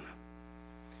ribbon,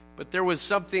 but there was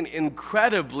something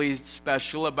incredibly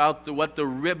special about what the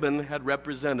ribbon had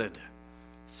represented: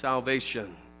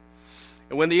 salvation.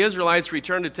 And when the Israelites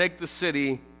returned to take the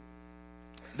city,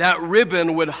 that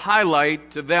ribbon would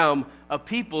highlight to them a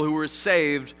people who were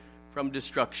saved from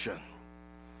destruction.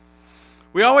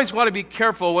 We always want to be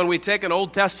careful when we take an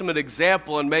Old Testament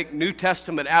example and make New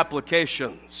Testament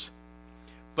applications.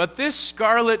 But this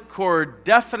scarlet cord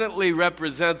definitely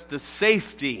represents the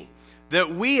safety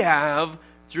that we have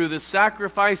through the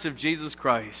sacrifice of Jesus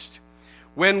Christ.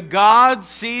 When God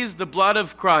sees the blood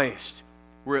of Christ,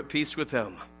 we're at peace with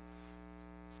Him.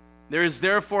 There is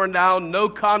therefore now no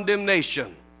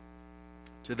condemnation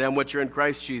to them which are in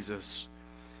Christ Jesus.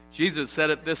 Jesus said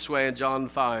it this way in John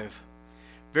 5.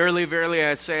 Verily, verily,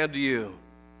 I say unto you,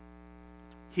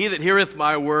 he that heareth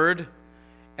my word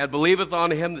and believeth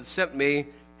on him that sent me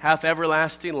hath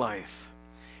everlasting life,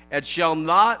 and shall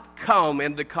not come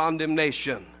into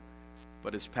condemnation,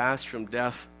 but is passed from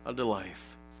death unto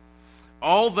life.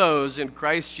 All those in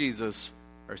Christ Jesus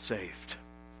are saved.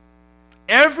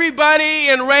 Everybody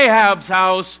in Rahab's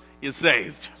house is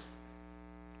saved.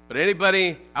 But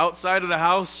anybody outside of the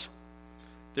house,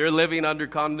 they're living under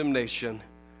condemnation.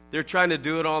 They're trying to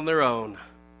do it on their own.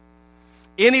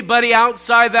 Anybody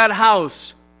outside that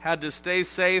house had to stay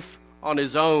safe on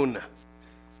his own.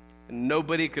 And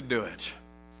nobody could do it.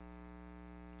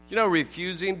 You know,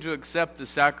 refusing to accept the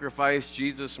sacrifice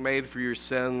Jesus made for your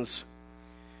sins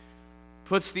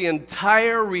puts the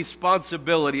entire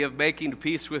responsibility of making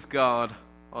peace with God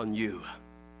on you.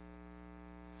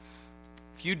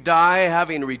 If you die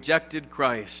having rejected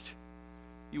Christ,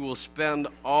 you will spend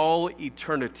all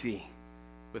eternity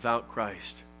without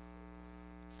Christ.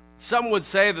 Some would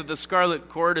say that the scarlet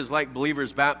cord is like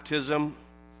believers' baptism.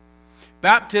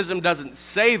 Baptism doesn't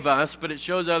save us, but it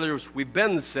shows others we've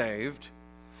been saved.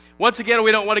 Once again,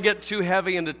 we don't want to get too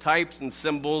heavy into types and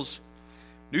symbols.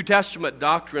 New Testament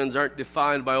doctrines aren't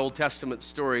defined by Old Testament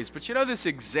stories. But you know, this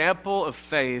example of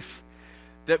faith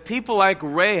that people like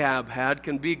Rahab had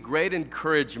can be great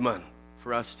encouragement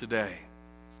for us today.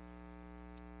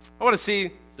 I want to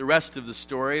see the rest of the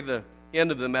story, the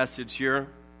end of the message here,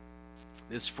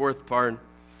 this fourth part.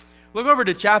 Look over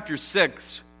to chapter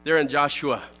 6 there in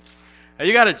Joshua. Now,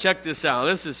 you got to check this out.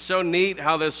 This is so neat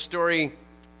how this story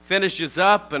finishes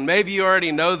up, and maybe you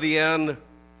already know the end,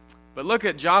 but look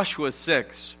at Joshua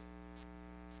 6.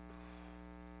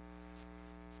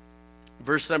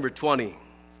 Verse number 20.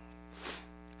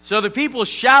 So the people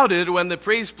shouted when the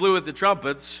priest blew at the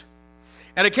trumpets.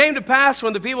 And it came to pass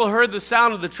when the people heard the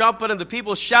sound of the trumpet, and the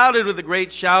people shouted with a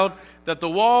great shout, that the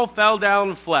wall fell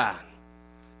down flat.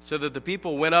 So that the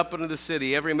people went up into the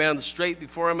city, every man straight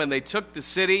before him, and they took the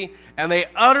city, and they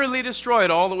utterly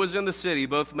destroyed all that was in the city,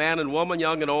 both man and woman,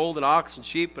 young and old, and ox and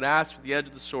sheep and ass with the edge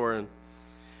of the sword.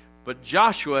 But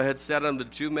Joshua had said unto the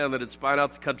 2 men that had spied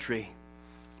out the country,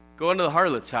 Go into the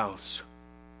harlot's house,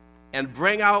 and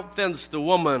bring out thence the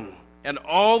woman, and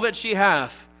all that she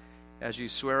hath, as ye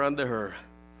swear unto her.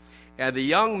 And the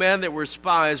young men that were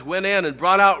spies went in and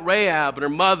brought out Rahab and her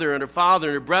mother and her father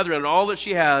and her brethren and all that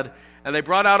she had, and they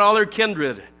brought out all her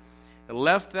kindred, and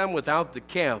left them without the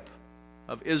camp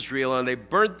of Israel, and they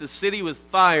burnt the city with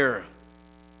fire,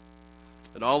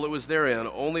 and all that was therein,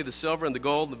 only the silver and the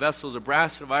gold and the vessels of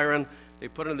brass and of iron, they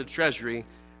put in the treasury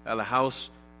of the house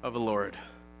of the Lord.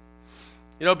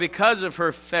 You know, because of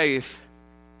her faith,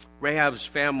 Rahab's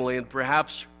family and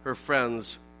perhaps her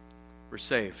friends were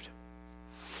saved.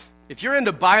 If you're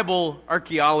into Bible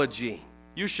archaeology,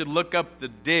 you should look up the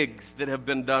digs that have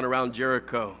been done around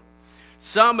Jericho.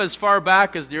 Some as far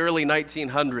back as the early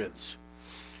 1900s.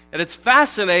 And it's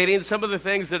fascinating, some of the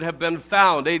things that have been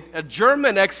found. A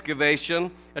German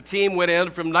excavation, a team went in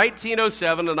from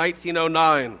 1907 to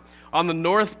 1909 on the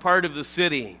north part of the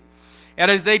city. And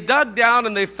as they dug down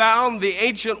and they found the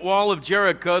ancient wall of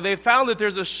Jericho, they found that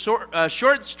there's a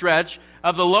short stretch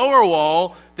of the lower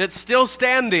wall that's still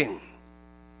standing,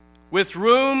 with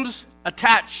rooms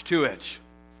attached to it.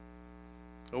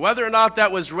 Whether or not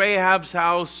that was Rahab's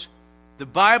house, the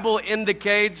Bible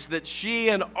indicates that she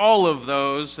and all of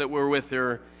those that were with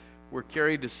her were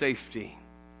carried to safety.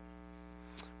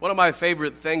 One of my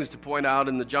favorite things to point out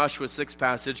in the Joshua 6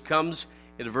 passage comes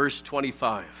in verse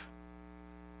 25.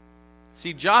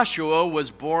 See, Joshua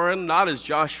was born not as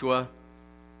Joshua.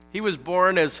 He was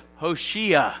born as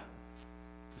Hoshea,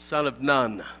 the son of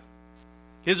Nun.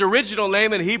 His original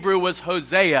name in Hebrew was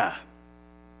Hosea.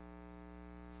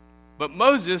 But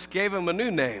Moses gave him a new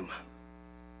name.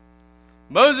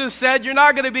 Moses said, you're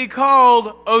not going to be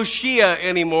called Oshea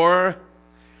anymore.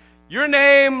 Your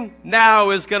name now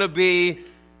is going to be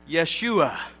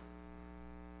Yeshua.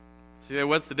 See,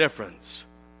 what's the difference?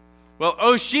 Well,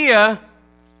 Oshea,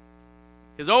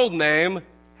 his old name,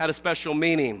 had a special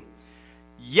meaning.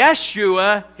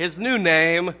 Yeshua, his new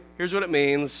name, here's what it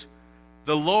means.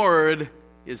 The Lord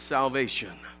is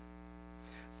salvation.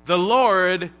 The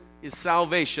Lord is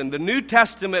salvation. The New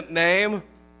Testament name,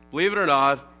 believe it or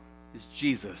not, is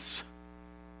Jesus.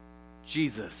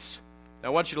 Jesus. Now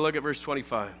I want you to look at verse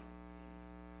 25.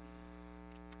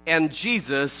 And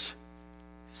Jesus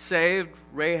saved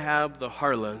Rahab the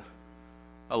harlot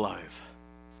alive.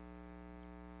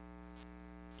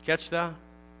 Catch that?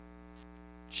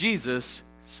 Jesus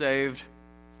saved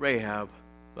Rahab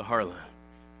the harlot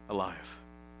alive.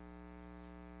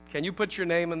 Can you put your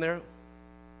name in there?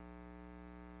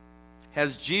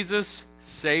 Has Jesus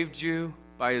saved you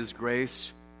by his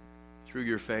grace through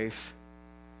your faith?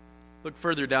 Look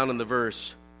further down in the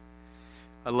verse.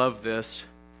 I love this.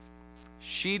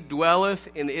 She dwelleth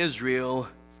in Israel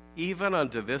even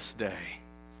unto this day.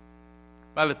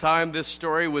 By the time this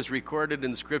story was recorded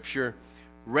in Scripture,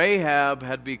 Rahab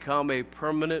had become a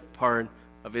permanent part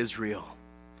of Israel.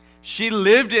 She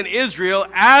lived in Israel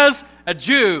as a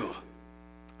Jew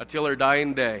until her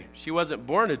dying day. She wasn't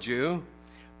born a Jew,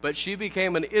 but she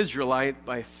became an Israelite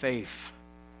by faith.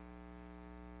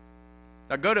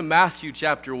 Now go to Matthew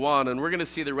chapter 1, and we're going to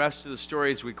see the rest of the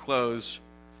story as we close.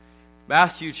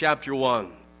 Matthew chapter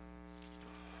 1.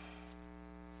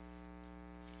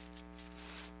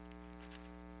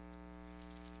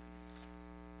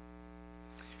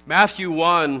 Matthew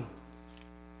 1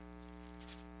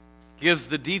 gives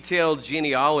the detailed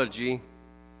genealogy,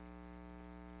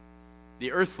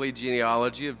 the earthly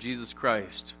genealogy of Jesus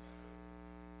Christ.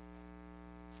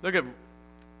 Look at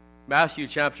Matthew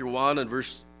chapter 1 and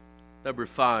verse number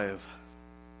 5.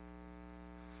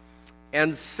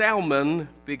 And Salmon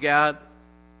begat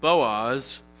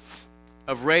Boaz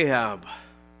of Rahab.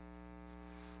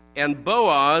 And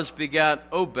Boaz begat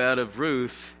Obed of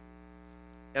Ruth.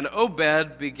 And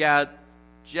Obed begat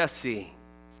Jesse.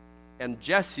 And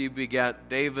Jesse begat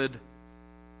David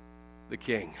the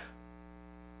king.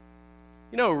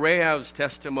 You know, Rahab's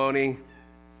testimony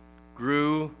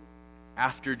grew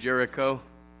after Jericho.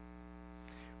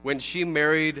 When she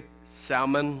married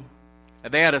Salmon,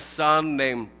 and they had a son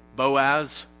named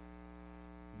Boaz.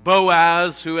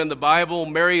 Boaz, who in the Bible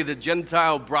married a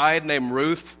Gentile bride named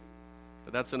Ruth.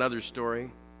 But that's another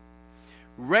story.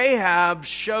 Rahab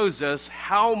shows us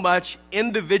how much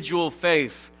individual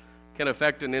faith can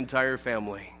affect an entire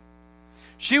family.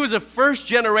 She was a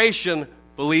first-generation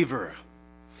believer.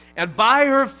 And by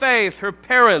her faith, her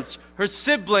parents, her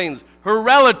siblings, her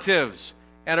relatives,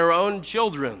 and her own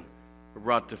children were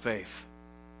brought to faith.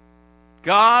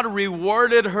 God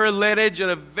rewarded her lineage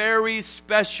in a very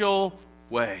special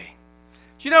way.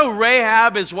 Do you know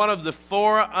Rahab is one of the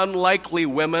 4 unlikely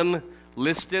women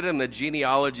listed in the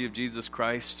genealogy of Jesus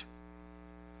Christ?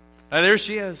 And there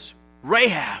she is,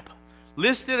 Rahab,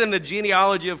 listed in the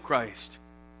genealogy of Christ.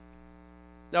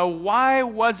 Now, why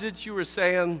was it you were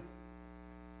saying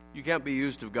you can't be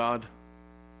used of God?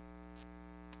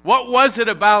 What was it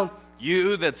about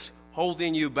you that's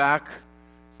holding you back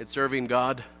in serving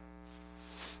God?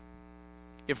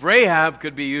 If Rahab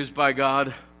could be used by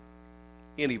God,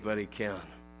 anybody can.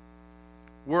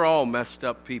 We're all messed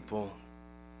up people.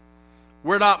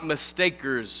 We're not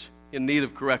mistakers in need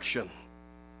of correction.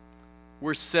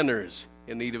 We're sinners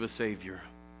in need of a Savior.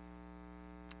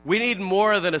 We need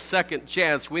more than a second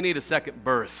chance. We need a second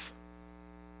birth.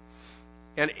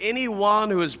 And anyone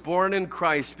who is born in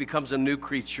Christ becomes a new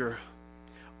creature.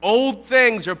 Old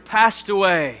things are passed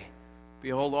away.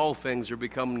 Behold, all things are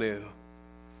become new.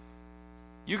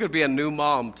 You could be a new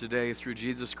mom today through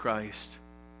Jesus Christ.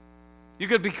 You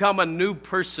could become a new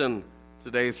person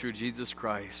today through Jesus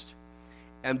Christ.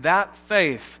 And that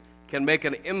faith can make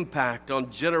an impact on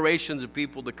generations of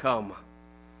people to come.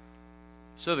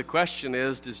 So the question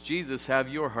is, does Jesus have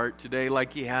your heart today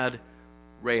like he had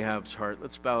Rahab's heart?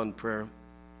 Let's bow in prayer.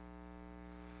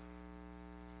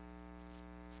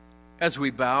 As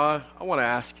we bow, I want to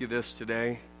ask you this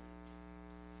today.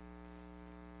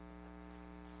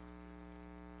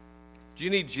 Do you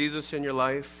need Jesus in your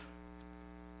life?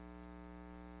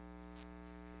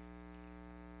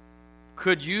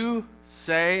 Could you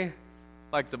say,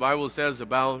 like the Bible says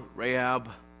about Rahab,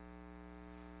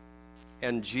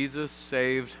 and Jesus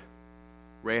saved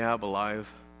Rahab alive?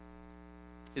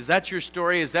 Is that your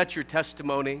story? Is that your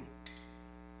testimony?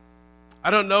 I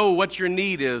don't know what your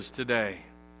need is today.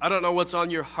 I don't know what's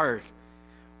on your heart.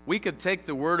 We could take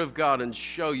the Word of God and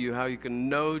show you how you can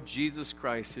know Jesus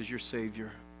Christ as your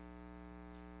Savior.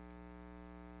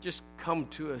 Just come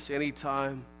to us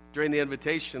anytime during the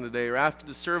invitation today or after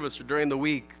the service or during the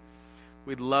week.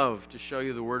 We'd love to show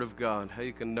you the Word of God, how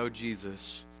you can know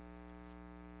Jesus.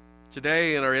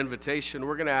 Today in our invitation,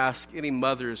 we're going to ask any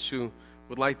mothers who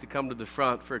would like to come to the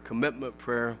front for a commitment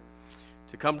prayer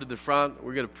to come to the front.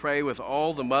 We're going to pray with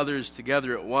all the mothers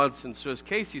together at once. And so as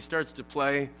Casey starts to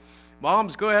play,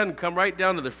 moms, go ahead and come right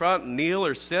down to the front and kneel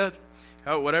or sit,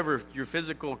 whatever your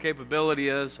physical capability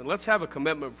is. And let's have a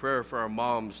commitment prayer for our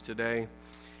moms today,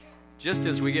 just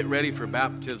as we get ready for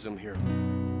baptism here.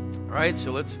 All right,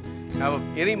 so let's have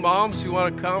any moms who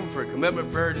want to come for a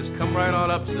commitment prayer, just come right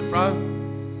on up to the front.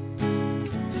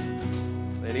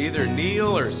 And either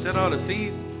kneel or sit on a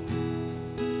seat.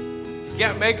 If you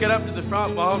can't make it up to the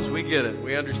front, moms, we get it.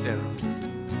 We understand.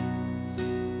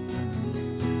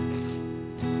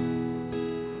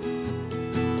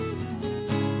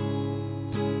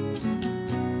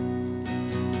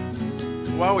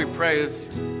 While we pray,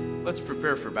 let's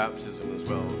prepare for baptism as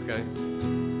well, okay?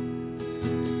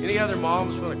 Any other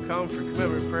moms want to come for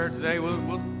commitment prayer today?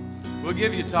 We'll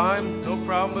give you time, no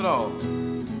problem at all.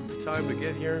 Time to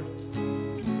get here.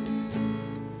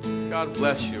 God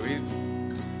bless you. We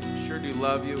sure do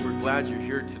love you. We're glad you're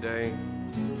here today.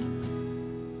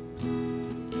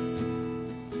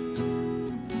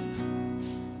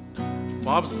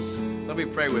 Moms, let me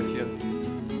pray with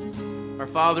you. Our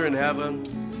Father in heaven,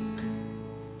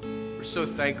 we're so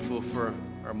thankful for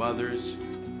our mothers.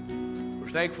 We're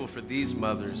thankful for these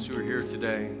mothers who are here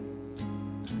today.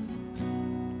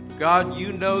 God,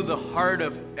 you know the heart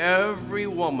of every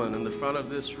woman in the front of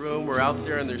this room or out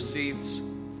there in their seats.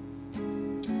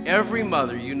 Every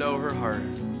mother, you know her heart.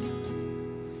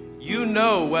 You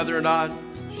know whether or not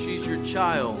she's your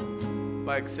child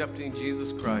by accepting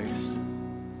Jesus Christ.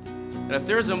 And if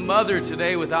there's a mother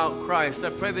today without Christ, I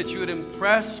pray that you would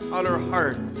impress on her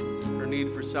heart her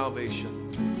need for salvation.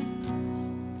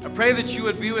 I pray that you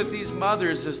would be with these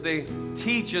mothers as they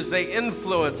teach, as they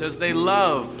influence, as they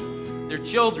love their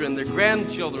children, their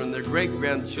grandchildren, their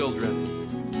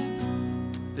great-grandchildren.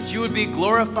 That you would be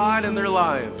glorified in their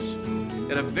lives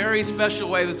in a very special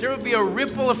way, that there would be a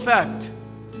ripple effect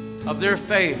of their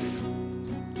faith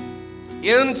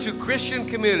into Christian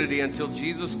community until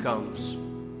Jesus comes.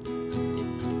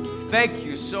 Thank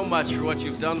you so much for what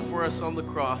you've done for us on the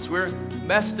cross. We're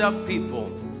messed up people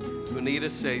who need a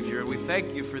Savior. We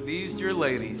thank you for these dear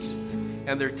ladies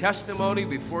and their testimony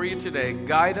before you today.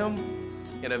 Guide them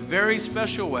in a very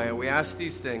special way. And we ask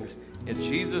these things in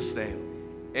Jesus' name.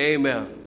 Amen.